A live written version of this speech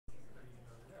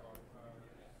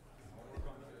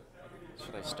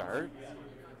Should I start?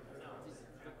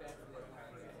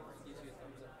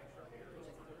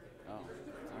 Oh, all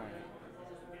right.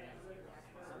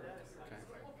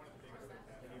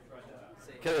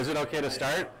 Okay. Is it okay to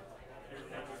start?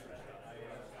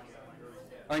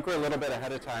 I think we're a little bit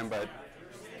ahead of time, but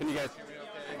can you guys hear me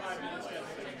okay?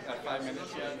 Got 5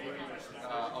 minutes yet?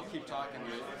 I'll keep talking.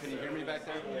 Can you hear me back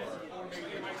there? No?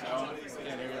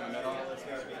 Can't hear you in the middle?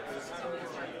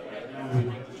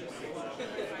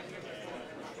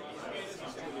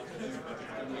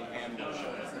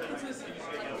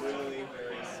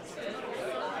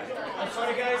 I'm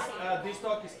sorry guys, this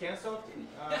talk is cancelled.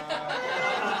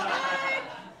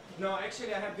 No,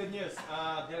 actually I have good news.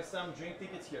 There's some drink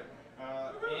tickets here.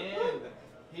 And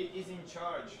he is in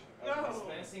charge of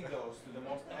dispensing those to the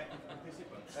most active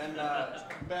participants. And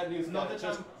bad news,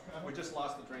 we just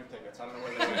lost the drink tickets. I don't know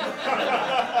where they went.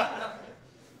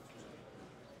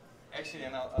 Actually,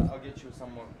 and I'll get you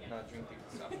some more drink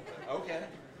tickets. Okay,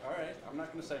 all right. I'm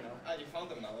not going to say no. You found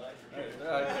them now, right?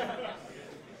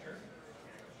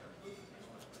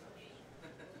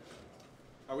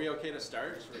 Are we okay to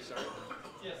start? Should we start?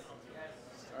 Yes.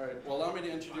 All right. Well, allow me to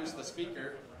introduce the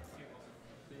speaker.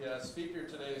 The speaker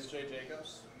today is Jay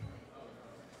Jacobs.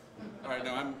 All right.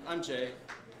 No, I'm Jay.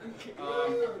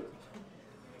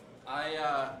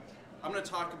 I'm going to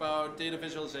talk about data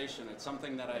visualization. It's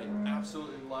something that I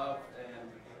absolutely love,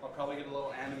 and I'll probably get a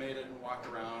little animated and walk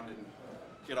around and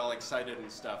get all excited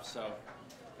and stuff. So,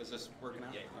 is this working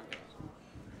out? Yeah. Okay.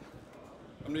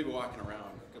 I'm going to be walking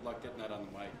around. Good luck getting that on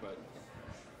the mic, but.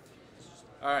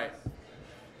 All right.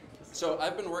 So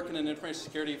I've been working in information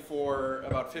security for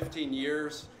about 15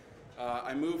 years.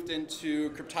 I moved into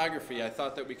cryptography. I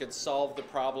thought that we could solve the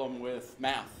problem with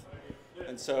math.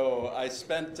 And so I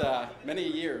spent many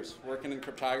years working in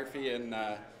cryptography and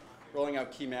rolling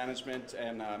out key management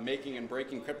and making and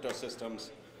breaking crypto systems.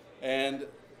 And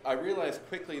I realized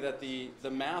quickly that the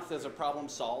math is a problem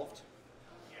solved.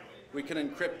 We can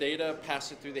encrypt data,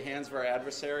 pass it through the hands of our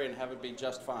adversary, and have it be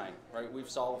just fine, right? We've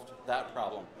solved that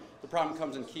problem. The problem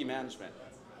comes in key management.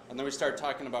 And then we start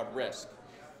talking about risk,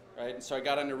 right? And so I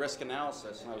got into risk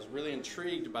analysis, and I was really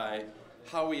intrigued by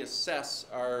how we assess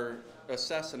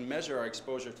and measure our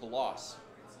exposure to loss.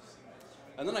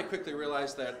 And then I quickly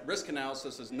realized that risk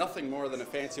analysis is nothing more than a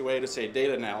fancy way to say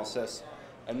data analysis.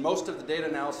 And most of the data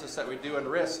analysis that we do in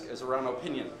risk is around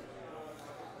opinion.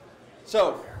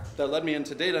 So that led me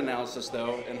into data analysis,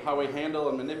 though, and how we handle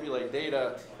and manipulate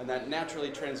data, and that naturally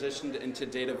transitioned into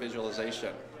data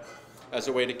visualization as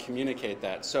a way to communicate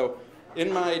that. So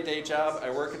in my day job, I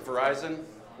work at Verizon,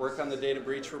 work on the data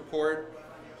breach report,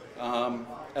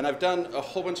 and I've done a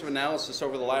whole bunch of analysis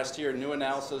over the last year, new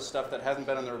analysis, stuff that hasn't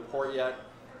been in the report yet,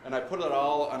 and I put it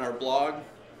all on our blog,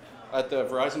 at the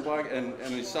Verizon blog, and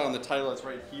you saw in the title, it's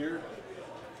right here.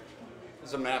 This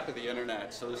is a map of the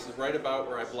internet, so this is right about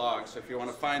where I blog, so if you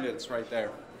want to find it, it's right there.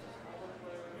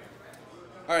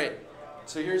 All right,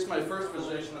 so here's my first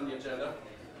visualization on the agenda.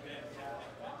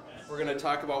 We're going to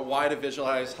talk about why to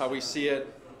visualize, how we see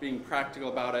it, being practical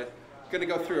about it. I'm going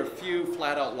to go through a few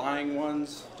flat-out lying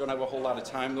ones. Don't have a whole lot of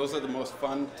time. Those are the most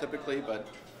fun, typically, and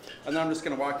then I'm just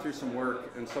going to walk through some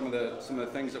work and some of the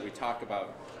things that we talk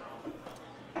about.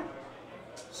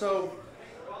 So,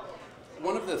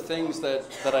 one of the things that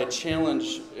I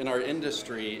challenge in our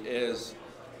industry is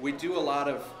we do a lot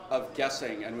of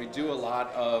guessing, and we do a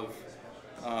lot of,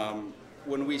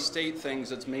 when we state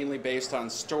things, it's mainly based on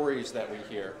stories that we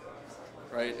hear,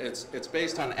 right? It's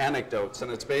based on anecdotes,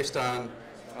 and it's based on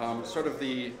sort of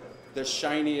the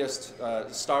shiniest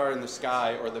star in the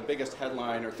sky or the biggest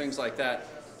headline or things like that.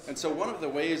 And so one of the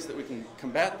ways that we can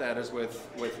combat that is with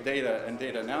data and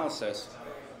data analysis.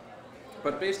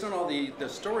 But based on all the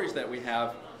stories that we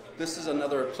have, this is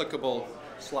another applicable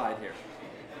slide here.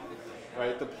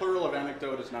 Right? The plural of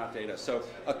anecdote is not data. So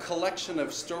a collection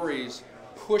of stories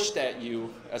pushed at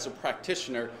you as a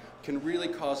practitioner can really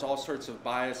cause all sorts of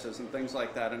biases and things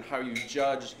like that in how you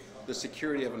judge the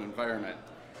security of an environment.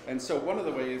 And so one of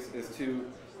the ways is to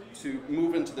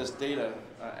move into this data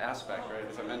aspect, right,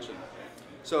 as I mentioned.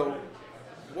 So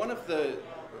one of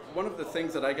the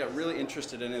things that I got really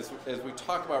interested in is, as we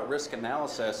talk about risk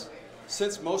analysis,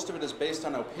 since most of it is based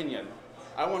on opinion,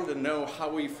 I wanted to know how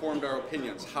we formed our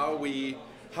opinions, how we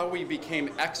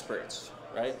became experts,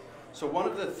 right? So one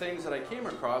of the things that I came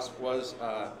across was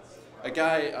a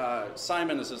guy,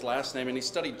 Simon is his last name, and he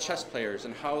studied chess players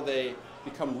and how they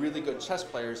become really good chess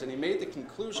players, and he made the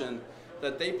conclusion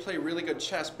that they play really good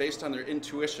chess based on their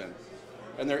intuition.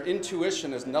 And their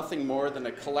intuition is nothing more than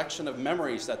a collection of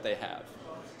memories that they have.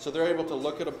 So they're able to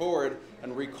look at a board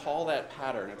and recall that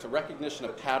pattern. It's a recognition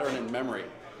of pattern and memory.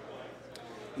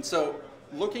 And so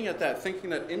looking at that, thinking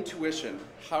that intuition,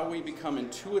 how we become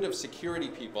intuitive security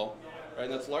people, right?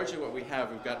 And that's largely what we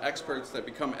have. We've got experts that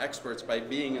become experts by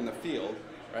being in the field,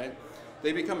 right?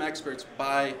 They become experts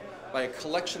by a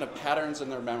collection of patterns in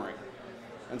their memory.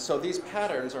 And so these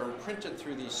patterns are imprinted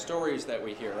through these stories that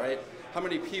we hear, right? How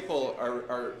many people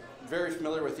are very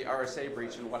familiar with the RSA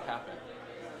breach and what happened,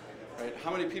 right?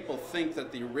 How many people think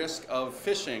that the risk of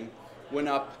phishing went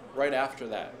up right after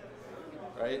that,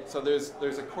 right? So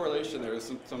there's a correlation there,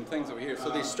 some things that we hear. So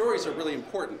these stories are really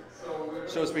important.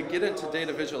 So as we get into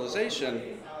data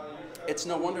visualization, it's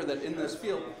no wonder that in this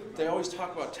field, they always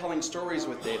talk about telling stories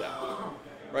with data,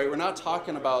 right? We're not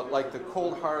talking about like the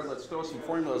cold hard, let's throw some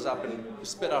formulas up and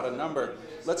spit out a number.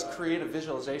 Let's create a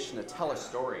visualization to tell a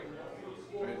story,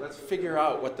 right? Let's figure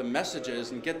out what the message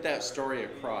is and get that story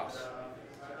across.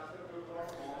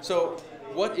 So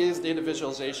what is data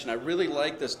visualization? I really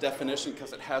like this definition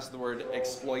because it has the word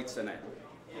exploits in it.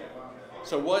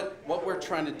 So what we're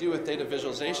trying to do with data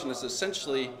visualization is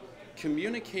essentially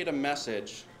communicate a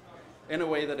message in a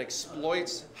way that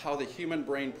exploits how the human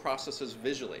brain processes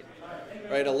visually.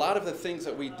 Right? A lot of the things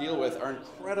that we deal with are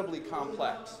incredibly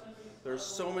complex. There's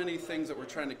so many things that we're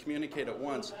trying to communicate at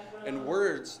once, and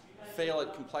words fail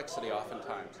at complexity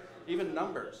oftentimes. Even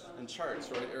numbers and charts,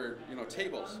 right? Or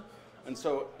tables. And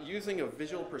so using a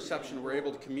visual perception, we're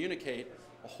able to communicate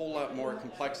a whole lot more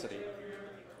complexity.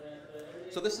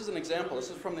 So this is an example. This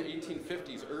is from the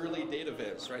 1850s, early data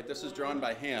viz, right? This is drawn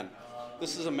by hand.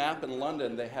 This is a map in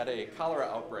London. They had a cholera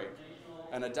outbreak.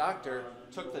 And a doctor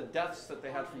took the deaths that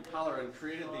they had from cholera and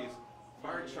created these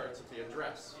bar charts of the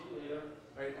address.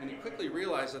 Right? And he quickly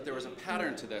realized that there was a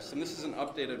pattern to this, and this is an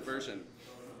updated version.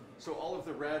 So all of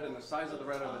the red and the size of the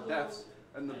red are the deaths,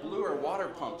 and the blue are water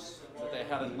pumps that they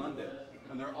had in London.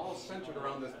 And they're all centered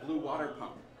around this blue water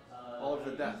pump, all of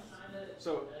the deaths.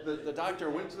 So the doctor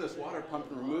went to this water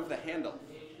pump and removed the handle,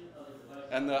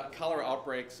 and the cholera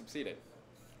outbreak subsided.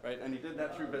 Right? And he did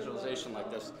that through visualization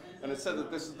like this. And it said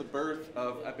that this is the birth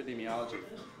of epidemiology.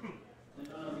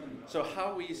 So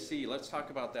how we see, let's talk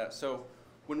about that. So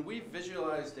when we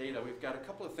visualize data, we've got a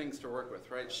couple of things to work with,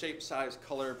 right? Shape, size,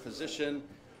 color, position,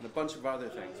 and a bunch of other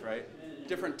things, right?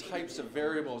 Different types of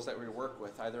variables that we work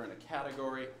with, either in a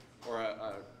category or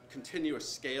a continuous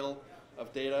scale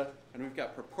of data. And we've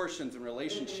got proportions and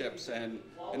relationships and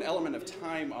an element of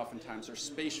time oftentimes, or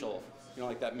spatial.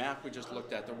 Like that map we just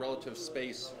looked at, the relative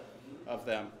space of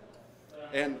them.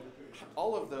 And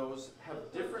all of those have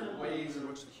different ways in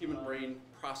which the human brain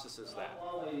processes that,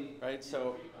 right?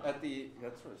 So that's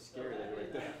sort of scary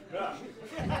right there.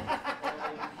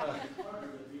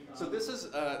 So this is,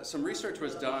 some research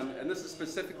was done, and this is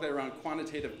specifically around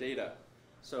quantitative data.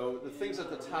 So the things at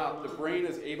the top, the brain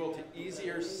is able to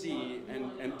easier see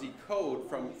and decode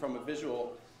from a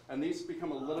visual, and these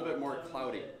become a little bit more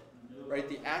cloudy. Right,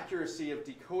 the accuracy of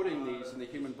decoding these in the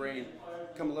human brain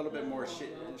become a little bit more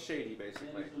shady,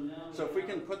 basically. So if we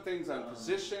can put things on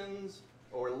positions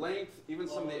or length, even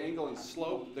some of the angle and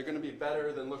slope, they're going to be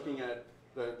better than looking at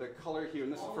the color hue,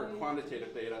 and this is for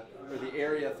quantitative data, or the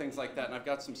area, things like that, and I've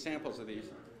got some samples of these.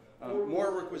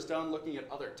 More work was done looking at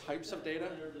other types of data.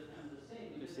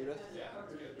 Do you see this? Yeah.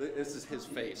 This is his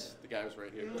face. The guy was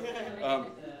right here. Why am I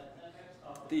on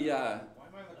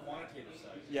the quantitative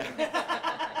side? Yeah.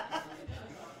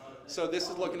 So this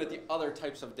is looking at the other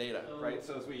types of data, right?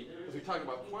 So as we talk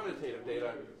about quantitative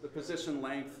data, the position,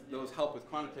 length, those help with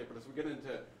quantitative, but as we get into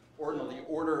the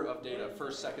order of data,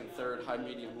 first, second, third, high,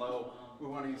 medium, low, we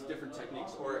want to use different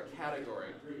techniques, or a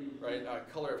category, right?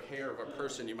 Color of hair of a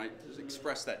person, you might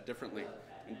express that differently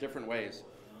in different ways.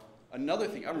 Another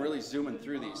thing, I'm really zooming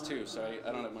through these too, so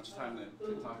I don't have much time to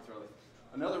talk through it.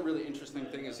 Another really interesting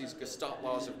thing is these Gestalt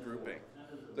laws of grouping.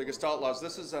 The Gestalt laws,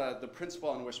 this is the principle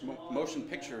on which motion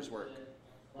pictures work,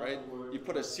 right? You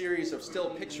put a series of still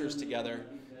pictures together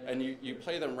and you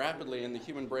play them rapidly and the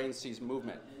human brain sees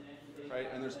movement, right?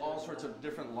 And there's all sorts of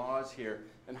different laws here,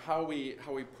 and how we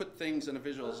put things in a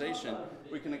visualization,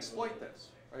 we can exploit this,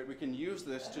 right? We can use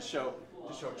this to show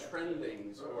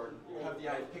trendings, or have the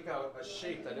eye pick out a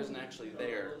shape that isn't actually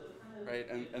there, right?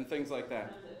 And things like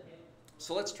that.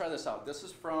 So let's try this out. This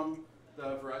is from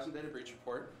the Verizon Data Breach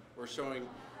Report. We're showing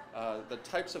the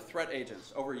types of threat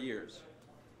agents over years,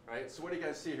 right? So what do you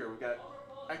guys see here? We've got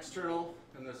external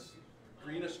in this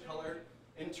greenish color,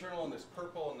 internal in this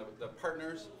purple, and the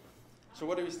partners. So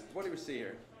what do we see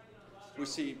here? We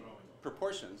see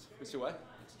proportions. We see what?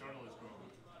 External is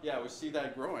growing. Yeah, we see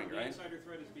that growing, right? The insider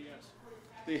threat is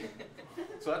BS.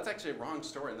 So that's actually a wrong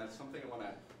story, and that's something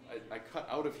I cut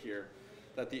out of here,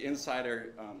 that the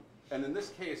insider, and in this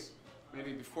case,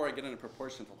 maybe before I get into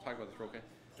proportions, I'll talk about this real quick.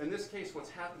 In this case,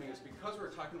 what's happening is because we're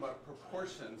talking about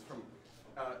proportions from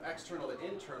external to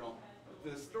internal,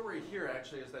 the story here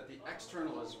actually is that the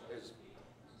external is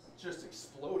just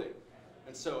exploding.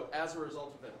 And so as a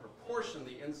result of that proportion,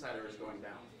 the insider is going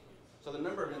down. So the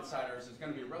number of insiders is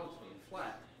going to be relatively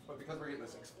flat, but because we're getting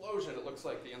this explosion, it looks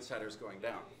like the insider is going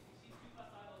down.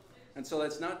 And so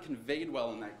that's not conveyed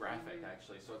well in that graphic,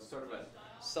 actually. So it's sort of a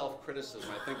self-criticism.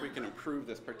 I think we can improve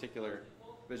this particular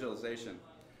visualization.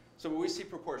 So when we see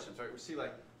proportions, right, we see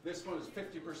like this one is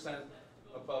 50%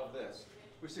 above this.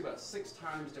 We see about 6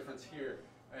 times difference here,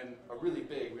 and a really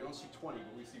big, we don't see 20,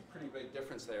 but we see pretty big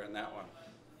difference there in that one.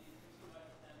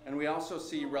 And we also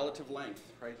see relative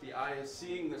length, right? The eye is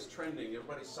seeing this trending.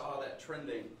 Everybody saw that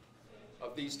trending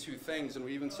of these two things, and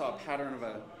we even saw a pattern of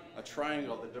a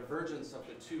triangle, the divergence of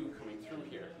the two coming through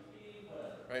here.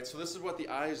 Right? So this is what the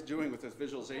eye is doing with this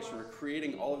visualization. We're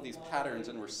creating all of these patterns,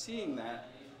 and we're seeing that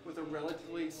with a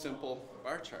relatively simple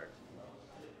bar chart.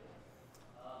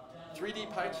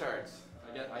 3D pie charts.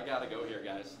 I gotta go here,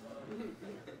 guys.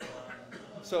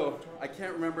 So I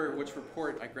can't remember which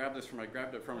report I grabbed it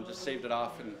from and just saved it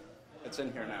off, and it's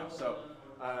in here now. So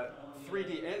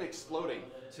 3D and exploding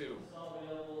too.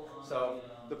 So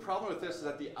the problem with this is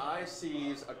that the eye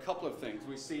sees a couple of things.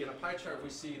 We see in a pie chart, we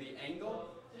see the angle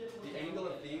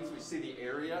of these, we see the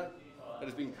area that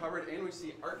is being covered, and we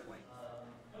see arc length.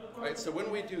 Right? So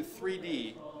when we do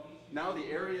 3D, now the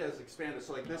area is expanded.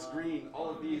 So like this green, all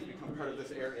of these become part of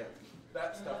this area.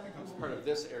 That stuff becomes part of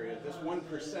this area. This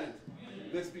 1%,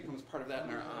 this becomes part of that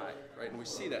in our eye, right? And we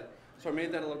see that. So I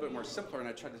made that a little bit more simpler, and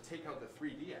I tried to take out the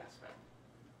 3D aspect.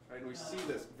 Right? And we see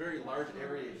this very large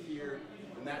area here,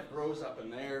 and that grows up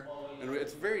in there. And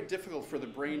it's very difficult for the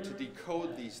brain to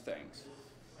decode these things,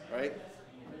 right?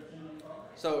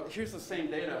 So here's the same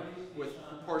data with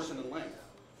proportion and length.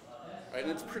 Right?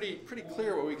 And it's pretty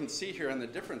clear what we can see here and the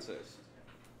differences.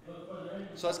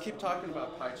 So let's keep talking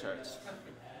about pie charts.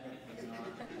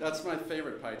 That's my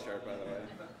favorite pie chart, by the way.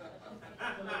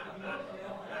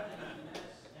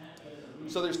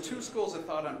 So there's 2 schools of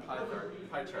thought on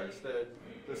pie charts. The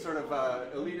sort of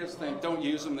elitist thing, don't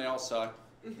use them, they all suck.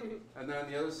 And then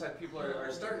the other side, people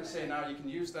are starting to say now you can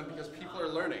use them because people are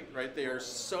learning, right? They are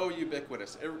so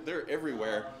ubiquitous. They're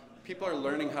everywhere. People are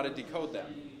learning how to decode them.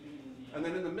 And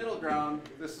then in the middle ground,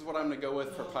 this is what I'm going to go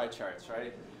with for pie charts,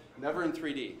 right? Never in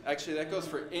 3D. Actually, that goes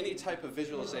for any type of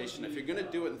visualization. If you're going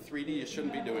to do it in 3D, you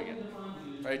shouldn't be doing it,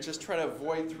 right? Just try to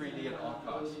avoid 3D at all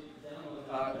costs.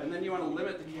 And then you want to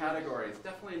limit the categories.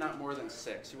 Definitely not more than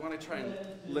 6. You want to try and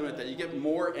limit that. You get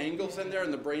more angles in there,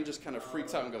 and the brain just kind of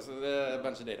freaks out and goes, a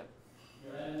bunch of data.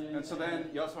 And so then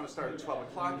you also want to start at 12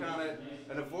 o'clock on it,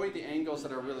 and avoid the angles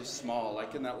that are really small.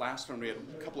 Like in that last one, we had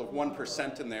a couple of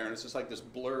 1% in there, and it's just like this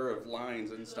blur of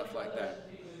lines and stuff like that.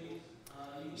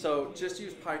 So just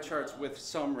use pie charts with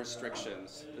some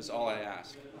restrictions is all I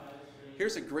ask.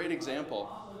 Here's a great example.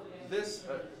 This,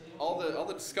 all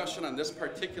the discussion on this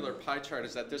particular pie chart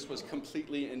is that this was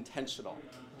completely intentional.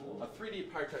 A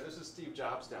 3D pie chart, this is Steve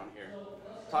Jobs down here,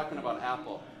 talking about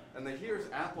Apple. And here's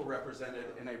Apple represented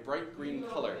in a bright green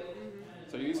color.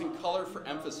 So you're using color for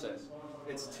emphasis.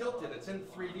 It's tilted, it's in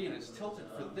 3D, and it's tilted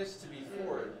for this to be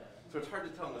forward. So it's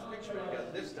hard to tell in this picture, but you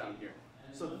got this down here.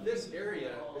 So this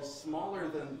area is smaller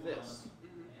than this.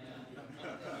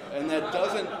 And that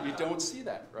doesn't, you don't see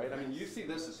that, right? I mean, you see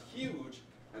this is huge,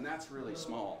 and that's really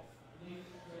small,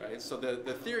 right? So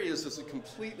the theory is this is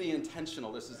completely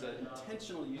intentional. This is an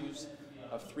intentional use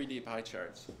of 3D pie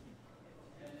charts.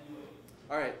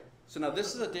 All right, so now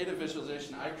this is a data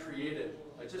visualization I created.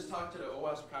 I just talked at an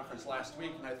OWASP conference last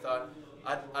week, and I thought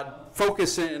I'd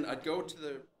focus in, I'd go to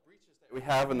the breaches that we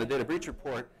have in the data breach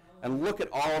report and look at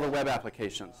all the web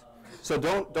applications. So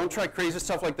don't try crazy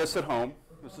stuff like this at home.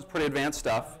 This is pretty advanced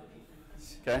stuff,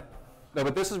 okay? No,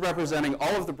 but this is representing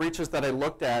all of the breaches that I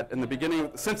looked at in the beginning,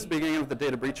 since the beginning of the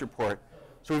data breach report.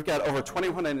 So we've got over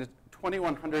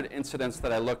 2,100 incidents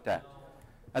that I looked at.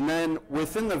 And then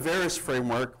within the Varus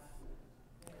framework,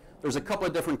 there's a couple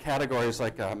of different categories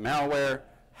like malware,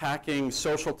 hacking,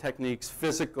 social techniques,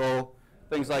 physical,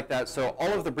 things like that. So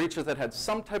all of the breaches that had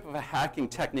some type of a hacking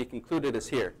technique included is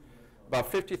here.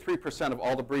 About 53% of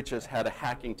all the breaches had a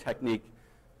hacking technique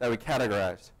that we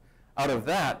categorized. Out of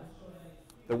that,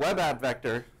 the web app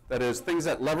vector, that is things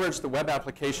that leverage the web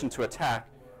application to attack,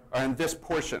 are in this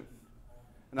portion.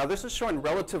 Now this is showing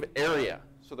relative area,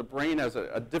 so the brain has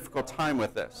a difficult time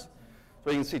with this.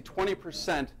 So you can see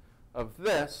 20% of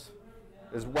this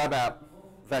is web app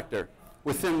vector.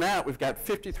 Within that, we've got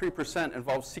 53%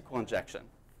 involves SQL injection.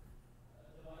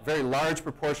 A very large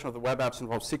proportion of the web apps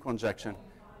involve SQL injection.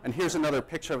 And here's another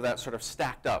picture of that sort of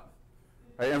stacked up.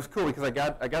 Right? And it was cool because I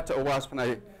got to OWASP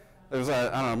and there was,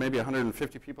 I don't know, maybe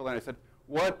 150 people there. And I said,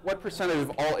 what percentage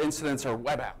of all incidents are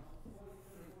web app?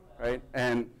 Right?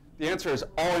 And the answer is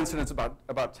all incidents about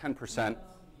 10%.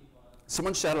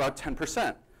 Someone shouted out 10%.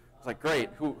 I was like, great,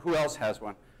 who else has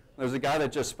one? There's a guy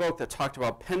that just spoke that talked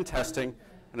about pen testing,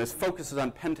 and his focus is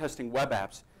on pen testing web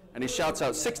apps. And he shouts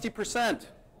out 60%,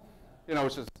 you know,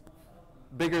 which is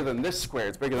bigger than this square.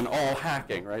 It's bigger than all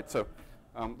hacking, right? So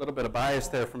a little bit of bias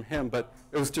there from him, but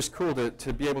it was just cool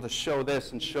to be able to show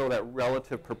this and show that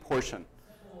relative proportion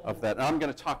of that. And I'm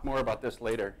going to talk more about this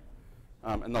later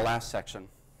in the last section.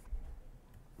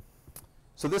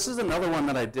 So this is another one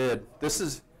that I did. This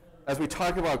is, as we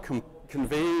talk about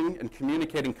conveying and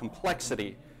communicating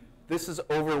complexity, this is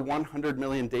over 100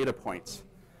 million data points.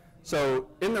 So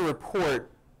in the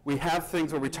report, we have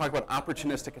things where we talk about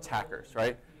opportunistic attackers,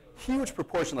 right? Huge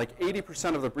proportion, like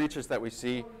 80% of the breaches that we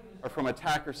see are from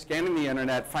attackers scanning the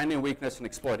internet, finding a weakness, and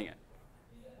exploiting it,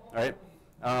 right?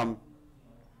 And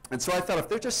so I thought if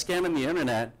they're just scanning the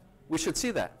internet, we should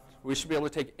see that. We should be able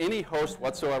to take any host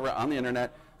whatsoever on the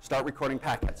internet, start recording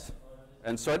packets.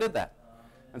 And so I did that.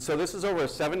 And so this is over a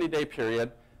 70-day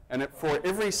period, and for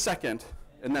every second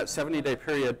in that 70-day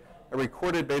period, I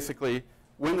recorded basically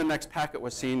when the next packet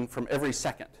was seen from every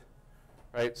second,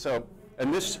 right? So,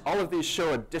 and this, all of these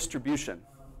show a distribution.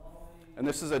 And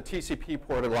this is a TCP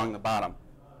port along the bottom.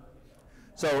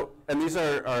 So, and these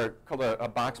are called a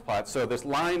box plot. So this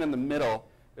line in the middle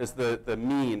is the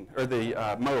mean, or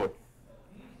the mode.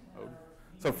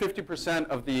 So 50%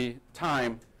 of the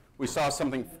time, we saw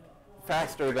something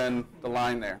faster than the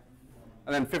line there.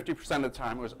 And then 50% of the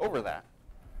time, it was over that.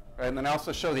 Right? And then I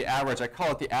also show the average. I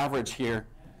call it the average here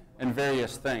in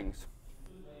various things.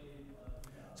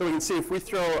 So we can see if we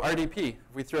throw RDP,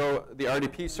 if we throw the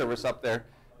RDP service up there,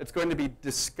 it's going to be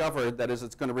discovered, that is,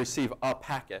 it's going to receive a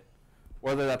packet.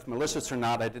 Whether that's malicious or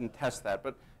not, I didn't test that,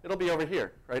 but it'll be over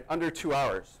here, right, under 2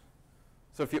 hours.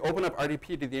 So if you open up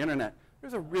RDP to the internet,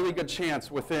 there's a really good chance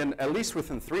at least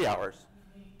within 3 hours,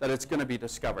 that it's going to be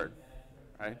discovered,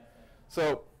 right?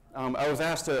 So I was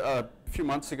asked a few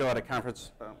months ago at a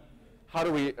conference, how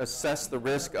do we assess the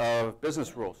risk of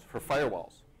business rules for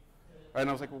firewalls? Right? And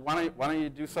I was like, well, why don't you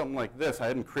do something like this? I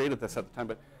hadn't created this at the time,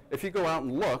 but if you go out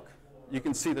and look, you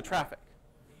can see the traffic.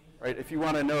 Right? If you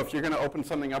want to know if you're going to open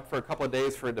something up for a couple of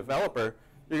days for a developer,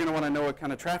 you're going to want to know what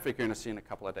kind of traffic you're going to see in a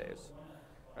couple of days.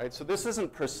 Right? So this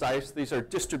isn't precise. These are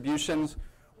distributions.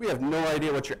 We have no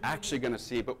idea what you're actually going to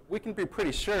see, but we can be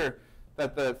pretty sure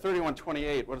that the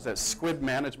 3128, what is that, squid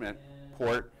management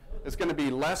port, is going to be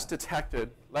less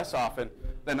detected, less often,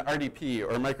 than RDP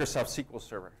or Microsoft SQL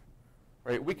Server.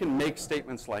 Right? We can make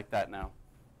statements like that now.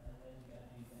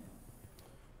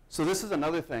 So this is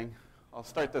another thing. I'll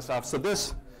start this off. So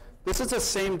this is the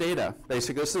same data,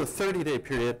 basically. This is a 30-day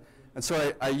period. And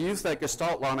so I used that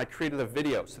Gestalt law, and I created a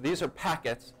video. So these are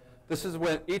packets. This is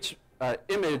when each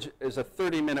image is a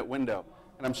 30-minute window.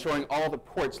 And I'm showing all the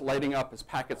ports lighting up as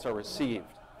packets are received.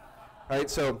 Right?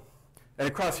 So, and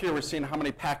across here, we're seeing how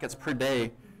many packets per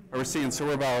day are we seeing. So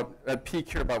we're about, at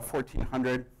peak here, about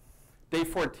 1,400. Day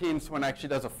 14, someone actually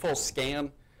does a full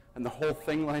scan, and the whole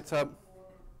thing lights up.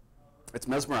 It's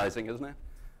mesmerizing, isn't it?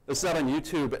 This is out on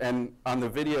YouTube, and on the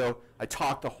video, I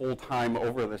talk the whole time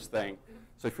over this thing.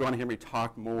 So if you want to hear me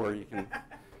talk more, you can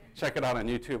check it out on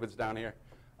YouTube. It's down here.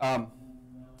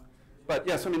 But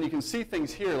yes, I mean, you can see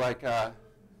things here like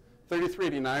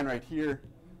 3389 right here,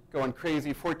 going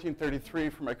crazy, 1433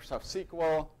 for Microsoft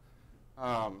SQL.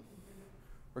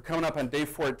 We're coming up on day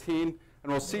 14,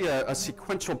 and we'll see a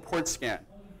sequential port scan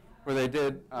where they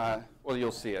did, well,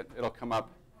 you'll see it. It'll come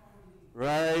up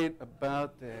right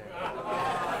about there.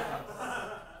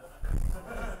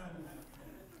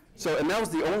 So, and that was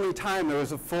the only time there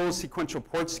was a full sequential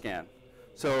port scan.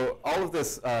 So all of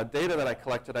this data that I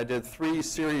collected, I did 3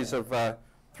 series of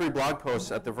 3 blog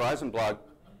posts at the Verizon blog,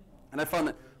 and I found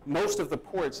that most of the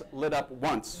ports lit up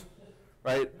once,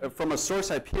 right? From a source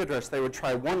IP address, they would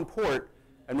try one port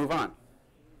and move on,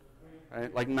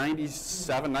 right? Like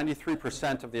 97,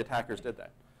 93% of the attackers did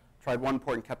that. Tried one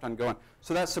port and kept on going.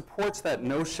 So that supports that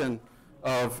notion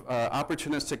of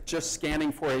opportunistic just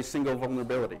scanning for a single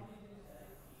vulnerability.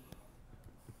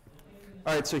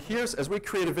 All right, so here's, as we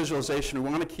create a visualization, we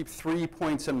want to keep 3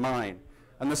 points in mind.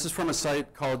 And this is from a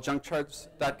site called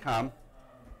junkcharts.com.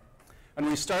 And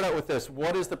we start out with this: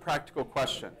 what is the practical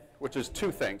question? Which is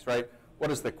 2 things, right? What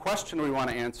is the question we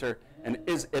want to answer, and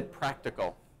is it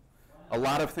practical? A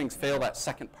lot of things fail that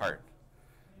second part.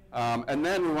 And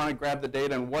then we want to grab the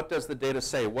data, and what does the data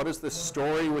say? What is the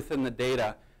story within the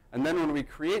data? And then when we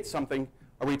create something,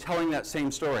 are we telling that same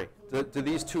story? Do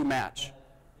these 2 match?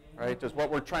 Right? Does what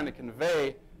we're trying to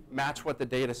convey match what the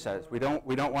data says. We don't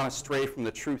want to stray from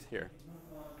the truth here.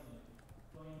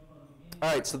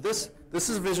 All right, so this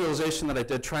is a visualization that I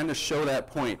did trying to show that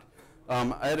point.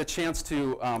 I had a chance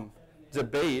to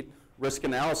debate risk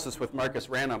analysis with Marcus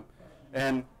Ranum,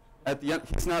 and at the end,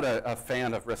 he's not a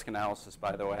fan of risk analysis,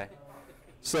 by the way.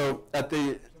 So at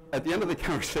the end of the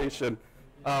conversation,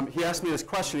 he asked me this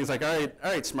question. He's like, all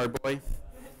right, smart boy,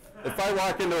 if I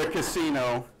walk into a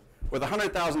casino with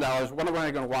 $100,000, what am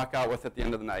I going to walk out with at the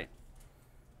end of the night?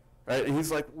 Right? And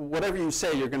he's like, whatever you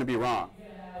say, you're going to be wrong.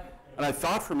 And I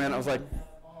thought for a minute, I was like,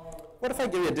 what if I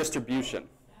give you a distribution?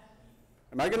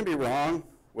 Am I going to be wrong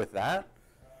with that?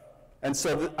 And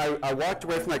so I walked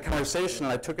away from that conversation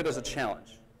and I took it as a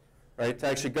challenge, right? To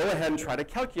actually go ahead and try to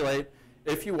calculate,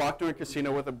 if you walk to a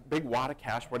casino with a big wad of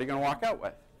cash, what are you going to walk out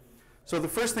with? So the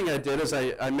first thing I did is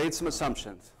I made some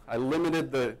assumptions. I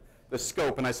limited the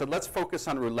scope and I said, let's focus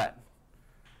on roulette.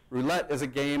 Roulette is a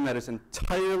game that is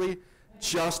entirely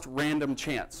just random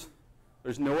chance.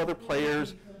 There's no other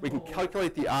players. We can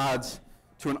calculate the odds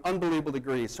to an unbelievable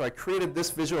degree. So I created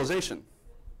this visualization.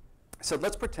 I said,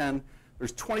 let's pretend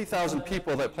there's 20,000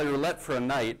 people that play roulette for a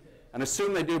night and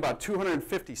assume they do about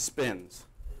 250 spins.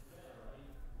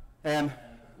 And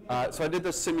so I did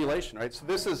this simulation, right? So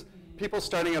this is people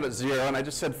starting out at 0, and I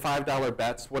just said $5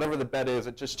 bets. Whatever the bet is,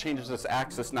 it just changes this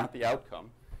axis, not the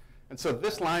outcome. And so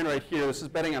this line right here, this is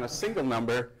betting on a single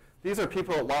number. These are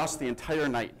people that lost the entire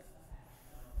night,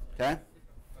 okay?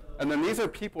 And then these are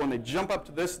people, when they jump up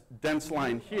to this dense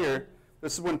line here,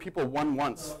 this is when people won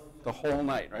once the whole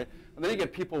night, right? And then you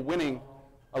get people winning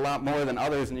a lot more than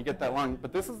others, and you get that long.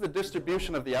 But this is the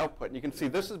distribution of the output. And you can see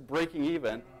this is breaking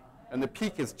even, and the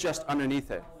peak is just underneath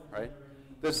it, right?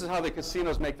 This is how the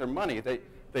casinos make their money.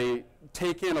 They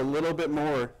take in a little bit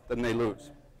more than they lose.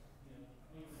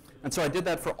 And so I did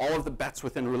that for all of the bets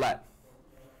within roulette,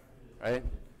 right?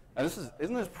 And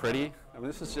isn't this pretty? I mean,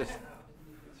 this is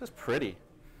just pretty.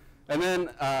 And then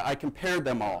I compared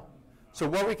them all. So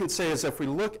what we can say is if we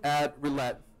look at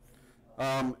roulette,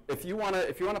 if you want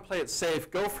to play it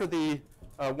safe, go for the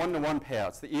one-to-one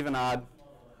payouts, the even odd,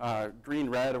 green,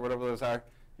 red, or whatever those are.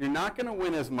 You're not going to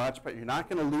win as much, but you're not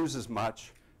going to lose as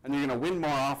much, and you're going to win more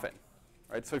often,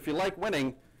 right? So if you like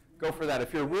winning, go for that.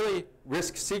 If you're really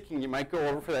risk-seeking, you might go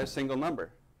over for that single number,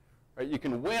 right? You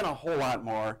can win a whole lot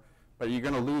more, but you're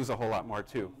going to lose a whole lot more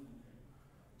too.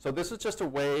 So this is just a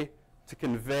way to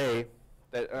convey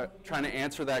that, trying to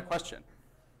answer that question,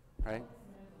 right?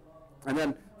 And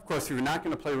then, of course, if you're not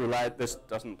going to play roulette, this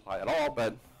doesn't apply at all,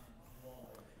 but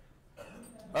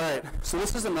all right, so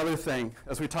this is another thing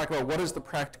as we talk about what is the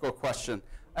practical question.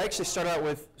 I actually started out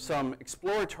with some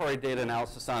exploratory data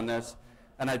analysis on this,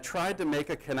 and I tried to make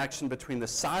a connection between the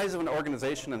size of an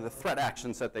organization and the threat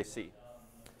actions that they see.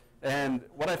 And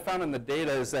what I found in the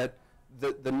data is that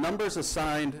the numbers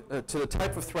assigned to the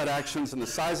type of threat actions and the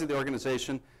size of the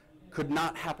organization could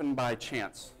not happen by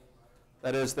chance.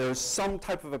 That is, there's some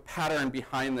type of a pattern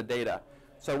behind the data.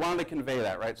 So I wanted to convey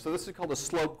that, right? So this is called a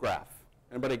slope graph.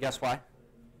 Anybody guess why?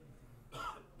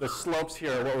 The slopes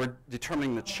here are what we're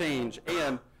determining the change,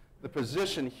 and the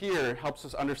position here helps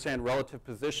us understand relative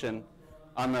position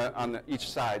on each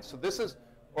side. So this is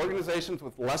organizations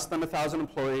with less than 1,000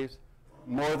 employees,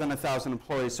 more than 1,000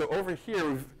 employees. So over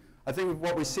here, I think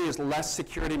what we see is less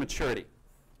security maturity.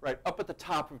 Right, up at the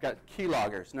top, we've got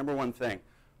keyloggers, number one thing.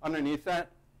 Underneath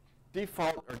that,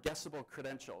 default or guessable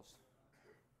credentials.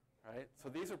 Right, so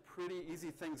these are pretty easy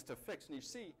things to fix, and you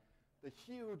see the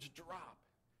huge drop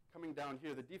coming down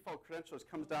here. The default credentials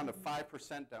comes down to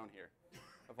 5% down here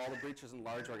of all the breaches in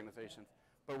large organizations.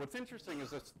 But what's interesting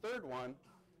is this third one,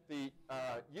 the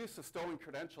use of stolen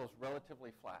credentials is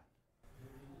relatively flat.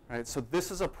 Right, so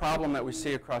this is a problem that we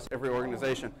see across every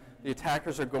organization. The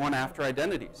attackers are going after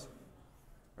identities.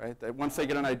 Right, that once they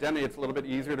get an identity, it's a little bit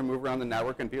easier to move around the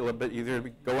network and be a little bit easier to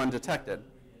go undetected.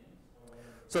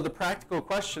 So the practical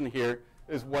question here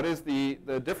is, what is the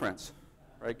difference?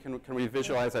 Right? Can we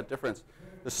visualize that difference?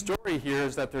 The story here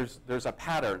is that there's a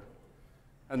pattern,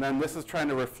 and then this is trying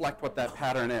to reflect what that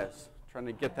pattern is, trying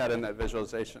to get that in that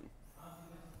visualization.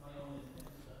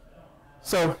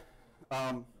 So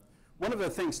one of the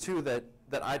things too that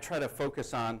I try to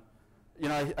focus on, you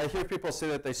know, I hear people say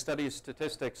that they study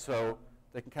statistics so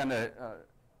they can kind of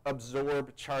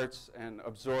absorb charts and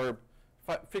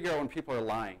figure out when people are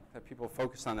lying, that people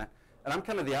focus on that. And I'm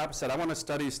kind of the opposite. I want to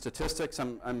study statistics.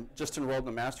 I'm just enrolled in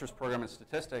a master's program in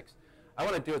statistics. I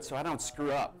want to do it so I don't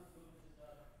screw up,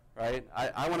 right?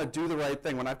 I want to do the right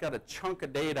thing. When I've got a chunk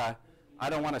of data, I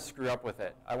don't want to screw up with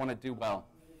it. I want to do well.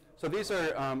 So these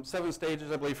are 7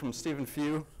 stages, I believe, from Stephen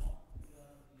Fry.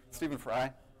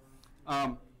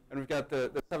 And we've got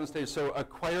the 7 stages. So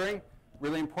acquiring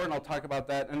Really important, I'll talk about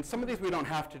that. And some of these we don't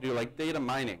have to do, like data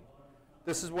mining.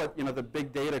 This is what the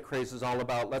big data craze is all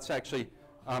about. Let's actually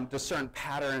discern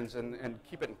patterns and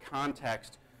keep it in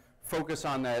context. Focus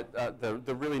on that,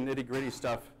 the really nitty-gritty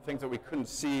stuff, things that we couldn't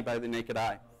see by the naked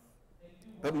eye.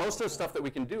 But most of the stuff that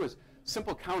we can do is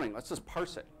simple counting. Let's just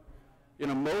parse it.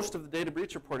 Most of the data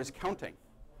breach report is counting.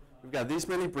 We've got these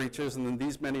many breaches, and then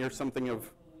these many are something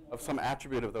of some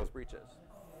attribute of those breaches.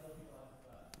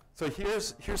 So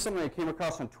here's something I came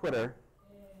across on Twitter.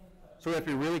 So we have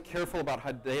to be really careful about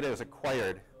how data is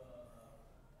acquired.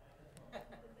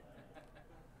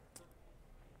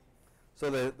 So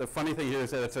the funny thing here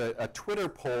is that it's a Twitter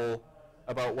poll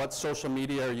about what social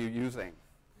media are you using.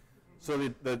 So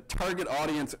the target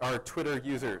audience are Twitter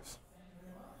users.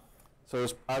 So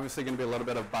there's obviously going to be a little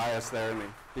bit of bias there in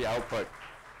the output.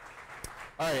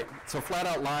 All right, so flat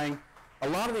out lying. A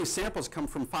lot of these samples come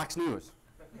from Fox News.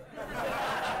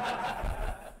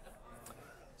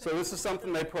 So this is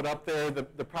something they put up there.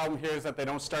 The problem here is that they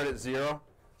don't start at 0.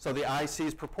 So the eye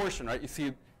sees proportion, right? You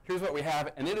see, here's what we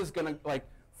have, and it is going to, like,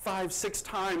 5-6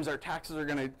 times our taxes are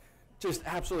going to just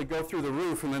absolutely go through the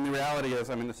roof, and then the reality is,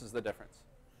 this is the difference,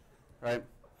 right?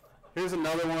 Here's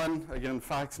another one, again,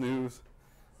 Fox News.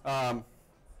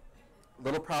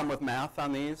 Little problem with math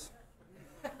on these.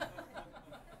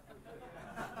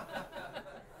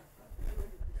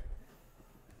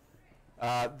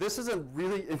 This is a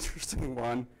really interesting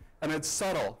one, and it's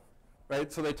subtle,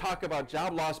 right? So they talk about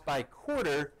job loss by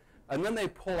quarter, and then they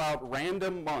pull out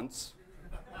random months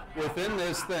within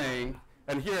this thing.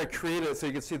 And here I created it so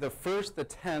you can see the 1st, the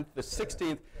 10th, the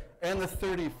 16th, and the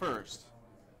 31st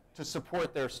to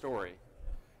support their story,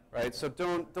 right? So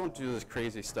don't do this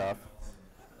crazy stuff.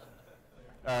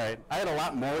 All right, I had a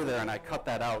lot more there, and I cut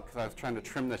that out because I was trying to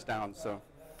trim this down. So, all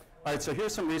right, so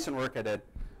here's some recent work I did.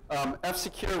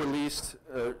 F-Secure released,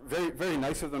 very, very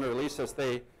nice of them to release this.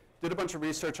 They did a bunch of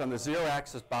research on the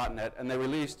zero-axis botnet, and they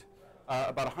released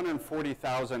about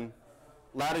 140,000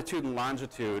 latitude and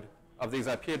longitude of these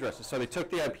IP addresses. So they took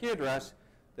the IP address,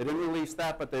 they didn't release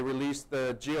that, but they released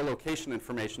the geolocation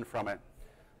information from it.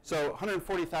 So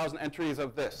 140,000 entries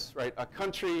of this, right? A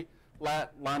country,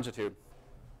 longitude.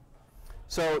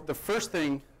 So the first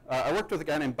thing, I worked with a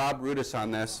guy named Bob Rudis on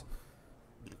this.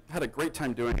 Had a great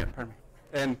time doing it, pardon me.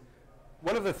 And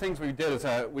one of the things we did is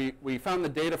we found the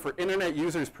data for internet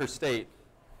users per state.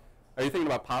 Are you thinking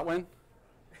about Potwin?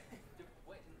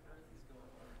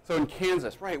 So in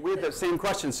Kansas, right, we had that same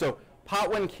question. So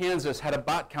Potwin, Kansas had a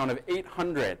bot count of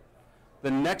 800.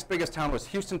 The next biggest town was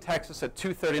Houston, Texas at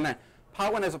 239.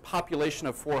 Potwin has a population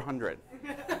of 400.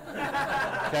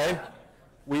 Okay?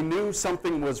 We knew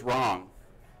something was wrong.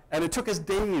 And it took us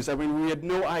days. We had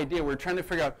no idea. We were trying to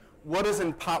figure out what is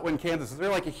in Potwin, Kansas. Is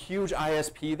there like a huge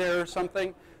ISP there or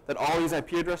something that all these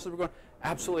IP addresses were going?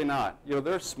 Absolutely not.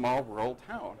 They're a small rural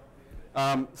town.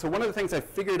 So one of the things I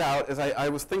figured out is I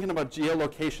was thinking about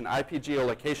geolocation, IP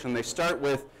geolocation. They start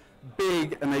with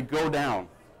big and they go down.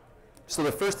 So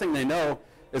the first thing they know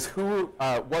is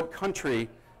what country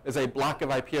is a block of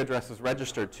IP addresses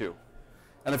registered to.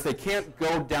 And if they can't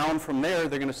go down from there,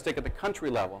 they're going to stick at the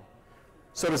country level.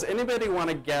 So does anybody want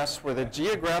to guess where the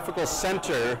geographical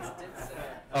center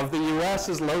of the US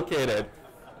is located?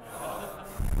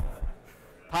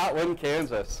 Potwin,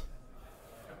 Kansas.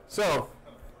 So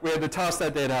we had to toss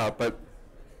that data out, but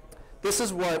this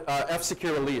is what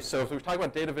F-Secure released. So if we talk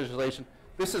about data visualization,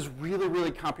 this is really,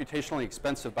 really computationally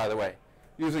expensive, by the way.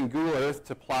 Using Google Earth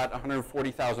to plot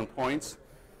 140,000 points.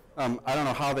 I don't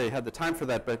know how they had the time for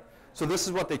that, but so this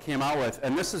is what they came out with,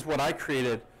 and this is what I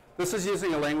created. This is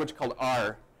using a language called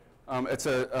R. It's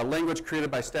a language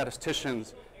created by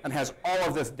statisticians and has all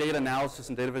of this data analysis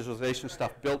and data visualization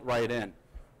stuff built right in.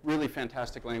 Really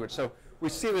fantastic language. So we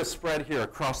see this spread here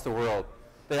across the world.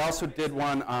 They also did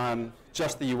one on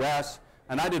just the US,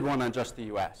 and I did one on just the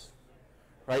US.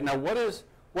 Right? Now, what is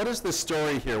the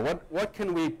story here? What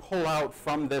can we pull out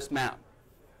from this map?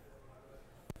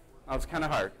 Oh, it's kind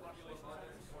of hard.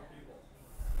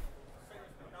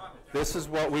 This is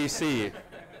what we see.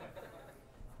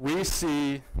 We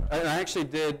see, and I actually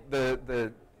did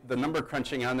the number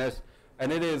crunching on this,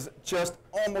 and it is just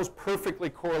almost perfectly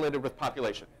correlated with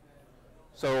population.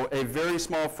 So a very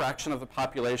small fraction of the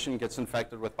population gets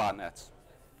infected with botnets.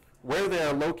 Where they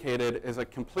are located is a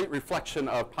complete reflection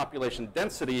of population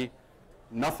density,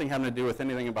 nothing having to do with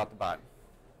anything about the bot.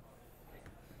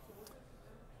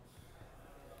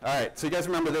 All right, so you guys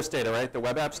remember this data, right? The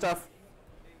web app stuff?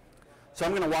 So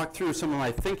I'm going to walk through some of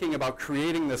my thinking about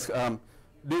creating this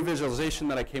new visualization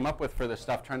that I came up with for this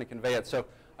stuff, trying to convey it. So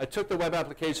I took the web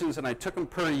applications and I took them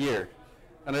per year.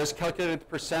 And I just calculated the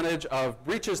percentage of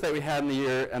breaches that we had in the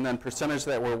year and then percentage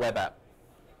that were web app.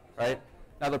 right?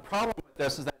 Now the problem with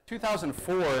this is that in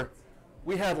 2004,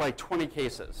 we had like 20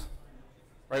 cases,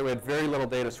 right? We had very little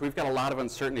data, so we've got a lot of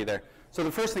uncertainty there. So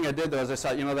the first thing I did, though, is I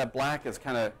saw, that black is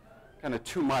kind of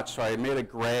too much, so I made it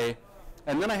gray.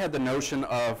 And then I had the notion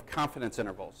of confidence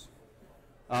intervals,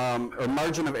 or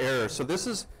margin of error. So this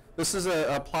is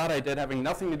a plot I did having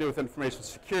nothing to do with information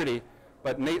security,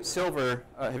 but Nate Silver,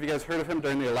 have you guys heard of him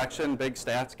during the election, big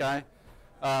stats guy?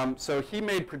 So he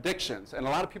made predictions, and a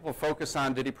lot of people focus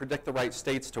on, did he predict the right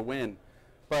states to win?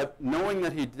 But knowing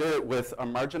that he did it with a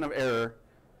margin of error,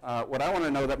 what I want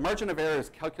to know, that margin of error is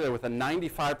calculated with a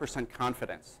 95%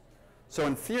 confidence. So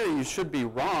in theory, you should be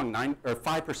wrong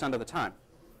 5% of the time,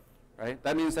 right?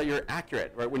 That means that you're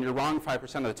accurate, right? When you're wrong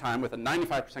 5% of the time with a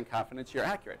 95% confidence, you're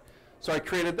accurate. So I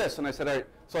created this, and I said, all right,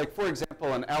 so like for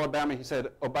example, in Alabama, he said,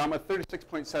 Obama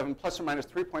 36.7 plus or minus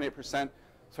 3.8%.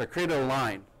 So I created a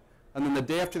line. And then the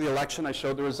day after the election, I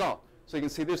showed the result. So you can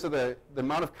see these are the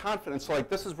amount of confidence. So like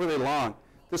this is really long.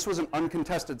 This was an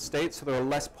uncontested state, so there were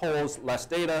less polls, less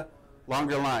data,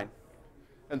 longer line.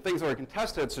 And things that were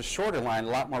contested, it's a shorter line, a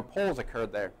lot more polls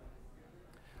occurred there.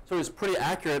 So it was pretty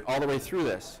accurate all the way through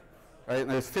this, right? And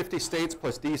there's 50 states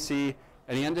plus DC,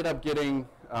 and he ended up getting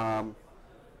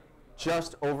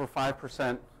just over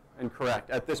 5% incorrect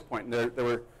at this point. There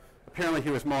were, apparently he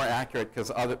was more accurate because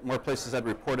more places had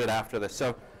reported after this.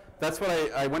 So that's what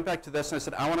I went back to this and I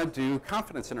said, I want to do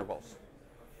confidence intervals.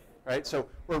 Right? So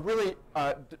we're really,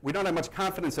 we don't have much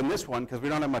confidence in this one because we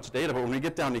don't have much data, but when we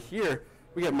get down to here,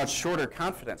 we get much shorter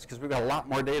confidence because we've got a lot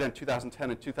more data in 2010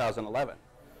 and 2011.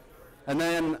 And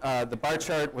then the bar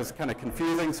chart was kind of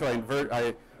confusing, so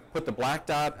I put the black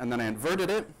dot and then I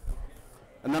inverted it,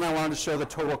 and then I wanted to show the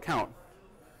total count.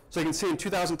 So you can see in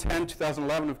 2010,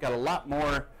 2011, we've got a lot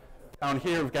more down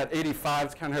here. We've got 85,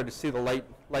 it's kind of hard to see the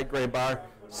light gray bar,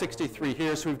 63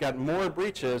 here, so we've got more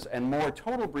breaches and more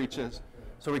total breaches.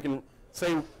 So we can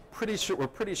say we're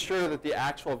pretty sure that the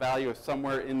actual value is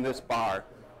somewhere in this bar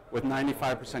with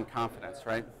 95% confidence,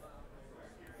 right?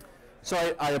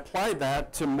 So I applied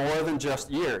that to more than just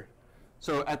year.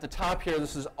 So at the top here,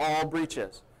 this is all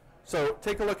breaches. So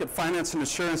take a look at finance and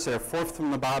insurance there, fourth from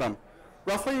the bottom.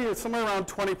 Roughly somewhere around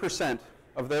 20%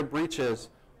 of their breaches,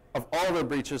 of all their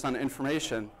breaches on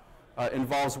information,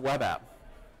 involves web app.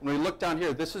 When we look down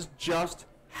here, this is just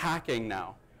hacking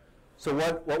now. So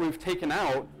what we've taken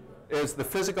out is the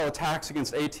physical attacks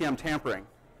against ATM tampering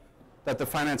that the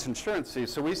finance and insurance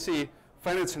sees. So we see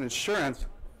finance and insurance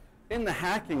in the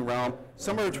hacking realm,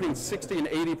 somewhere between 60 and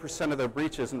 80% of their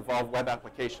breaches involve web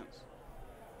applications.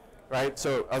 Right?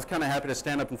 So I was kind of happy to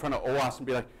stand up in front of OWASP and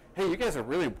be like, hey, you guys are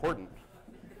really important.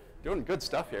 Doing good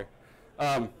stuff here.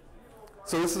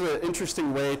 So this is an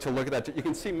interesting way to look at that. You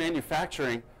can see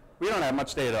manufacturing, we don't have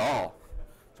much data at all.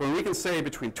 So when we can say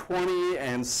between 20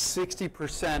 and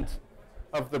 60%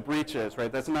 of the breaches,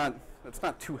 right, that's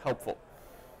not too helpful.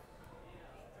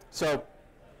 So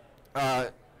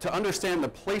to understand the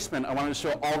placement, I wanted to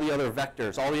show all the other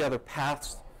vectors, all the other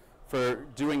paths for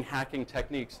doing hacking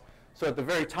techniques. So at the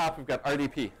very top, we've got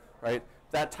RDP, right,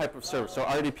 that type of service. So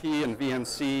RDP and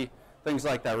VNC, things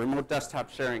like that, remote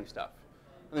desktop sharing stuff.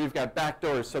 And then you've got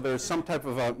backdoors. So there's some type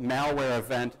of a malware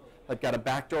event that got a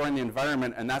backdoor in the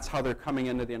environment, and that's how they're coming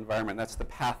into the environment. That's the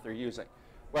path they're using.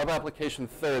 Web application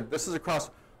third. This is across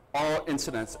all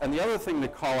incidents. And the other thing to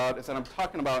call out is that I'm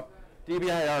talking about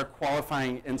DBIR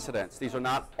qualifying incidents. These are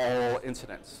not all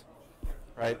incidents,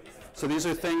 right? So these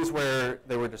are things where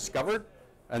they were discovered,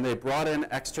 and they brought in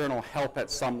external help at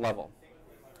some level.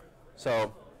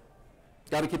 So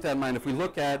got to keep that in mind. If we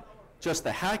look at just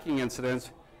the hacking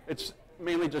incidents, it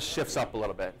mainly just shifts up a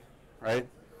little bit, right?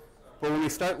 But when we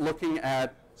start looking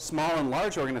at small and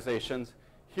large organizations,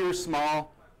 here's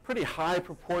small, pretty high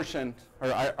proportion, or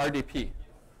RDP,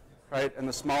 right? And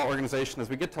the small organization, as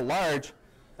we get to large,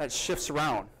 that shifts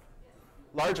around.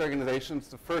 Large organizations,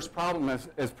 the first problem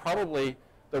is probably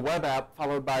the web app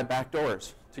followed by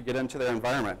backdoors to get into their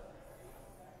environment.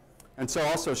 And so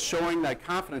also showing that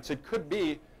confidence, it could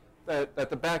be that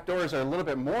the backdoors are a little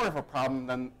bit more of a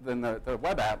problem than the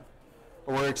web app,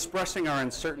 but we're expressing our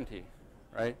uncertainty,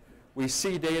 right? We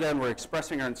see data and we're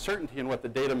expressing our uncertainty in what the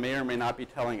data may or may not be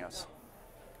telling us.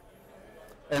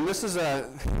 And this is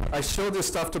I showed this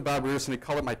stuff to Bob Reus and he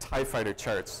called it my TIE fighter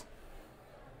charts.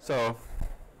 So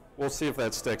we'll see if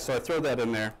that sticks. So I throw that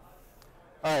in there.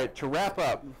 All right, to wrap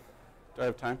up, do I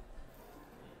have time?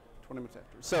 20 minutes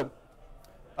after.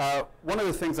 So one of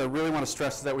the things I really want to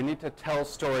stress is that we need to tell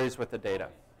stories with the data.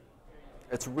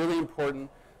 It's really important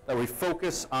that we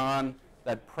focus on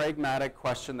that pragmatic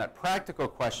question, that practical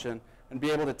question, and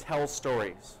be able to tell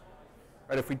stories.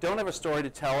 Right? If we don't have a story to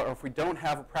tell, or if we don't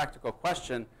have a practical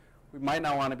question, we might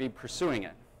not want to be pursuing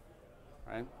it.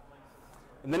 right?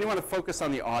 And then you want to focus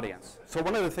on the audience. So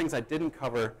one of the things I didn't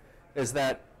cover is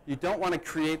that you don't want to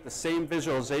create the same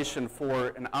visualization for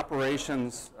an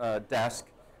operations desk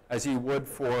as you would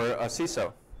for a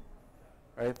CISO,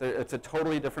 right? It's a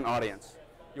totally different audience.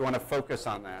 You want to focus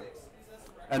on that.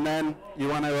 And then you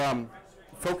want to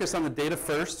focus on the data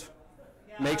first.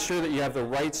 Make sure that you have the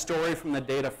right story from the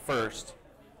data first,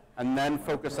 and then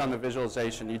focus on the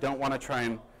visualization. You don't want to try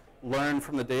and learn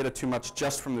from the data too much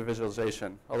just from the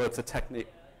visualization, although it's a technique.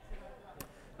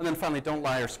 And then finally, don't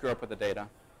lie or screw up with the data.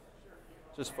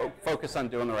 Just focus on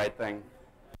doing the right thing.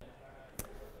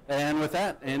 And with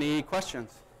that, any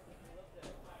questions?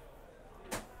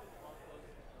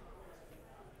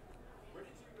 Where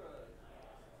did you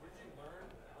learn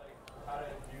how to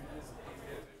do these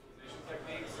visualization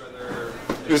techniques? Or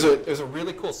There's a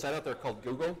really cool site out there called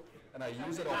Google, and I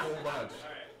use it a whole bunch.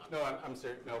 No, I'm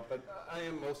serious. No, but I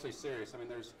am mostly serious. I mean,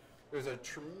 there's a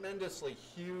tremendously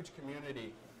huge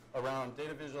community around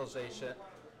data visualization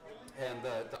and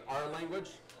the R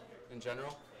language in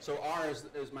general. So R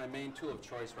is my main tool of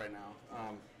choice right now.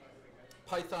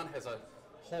 Python has a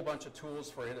whole bunch of tools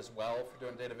for it as well for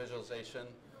doing data visualization.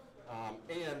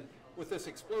 And with this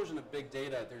explosion of big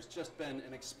data, there's just been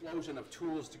an explosion of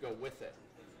tools to go with it.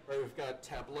 Right, we've got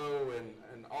Tableau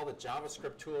and all the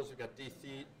JavaScript tools. We've got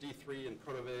D3 and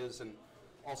Protoviz and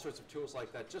all sorts of tools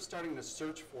like that. Just starting to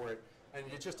search for it, and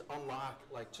you just unlock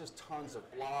like just tons of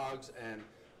blogs, and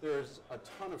there's a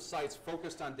ton of sites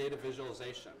focused on data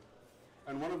visualization.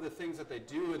 And one of the things that they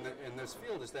do in this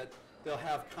field is that they'll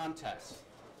have contests.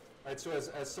 Right, so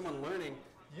as someone learning,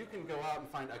 you can go out and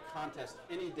find a contest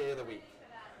any day of the week.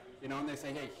 You know, and they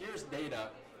say, hey, here's data.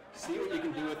 See what you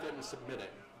can do with it and submit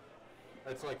it.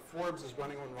 It's like Forbes is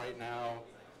running one right now.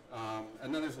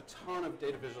 And then there's a ton of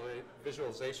data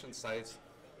visualization sites,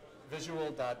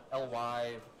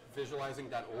 visual.ly,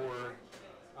 visualizing.org.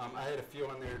 I had a few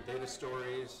on there, data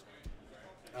stories.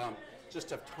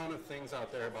 Just a ton of things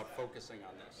out there about focusing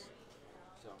on this.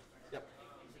 So, yep.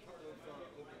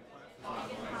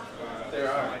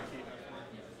 There are.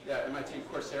 Yeah, MIT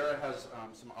Coursera has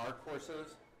some R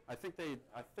courses. I think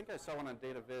I saw one on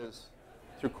Dataviz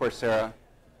through Coursera.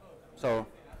 So,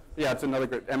 yeah, it's another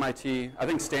great, MIT, I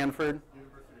think Stanford.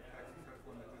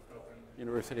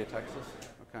 University of Texas,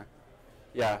 okay.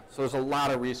 Yeah, so there's a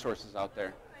lot of resources out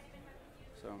there.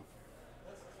 So,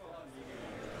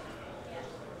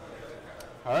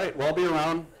 all right, well, I'll be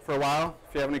around for a while.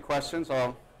 If you have any questions,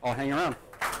 I'll hang around.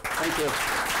 Thank you.